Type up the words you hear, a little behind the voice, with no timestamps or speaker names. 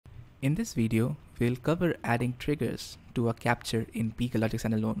In this video, we'll cover adding triggers to a capture in BeagleLogic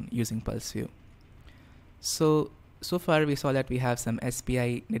Standalone using PulseView. So far we saw that we have some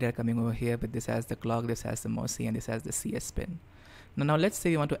SPI data coming over here, but this has the clock, this has the MOSI, and this has the CS pin. Now let's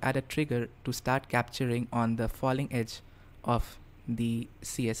say we want to add a trigger to start capturing on the falling edge of the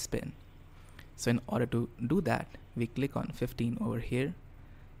CS pin. So in order to do that, we click on 15 over here.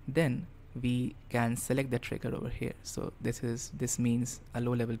 Then we can select the trigger over here. So this means a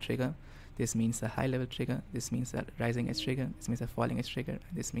low level trigger, this means a high level trigger, this means a rising edge trigger, this means a falling edge trigger,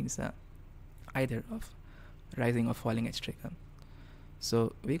 and this means either of rising or falling edge trigger.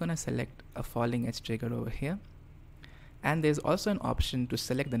 So we're gonna select a falling edge trigger over here, and there's also an option to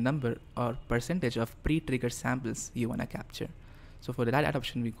select the number or percentage of pre-trigger samples you wanna capture. So for that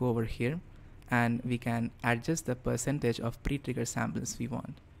option, we go over here and we can adjust the percentage of pre-trigger samples we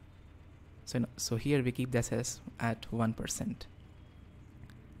want. So here we keep this as at 1%.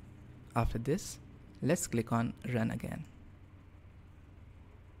 After this, let's click on run again.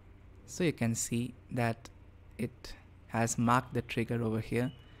 So you can see that it has marked the trigger over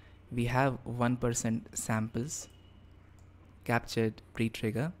here. We have 1% samples captured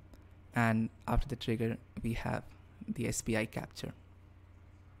pre-trigger, and after the trigger we have the SPI capture.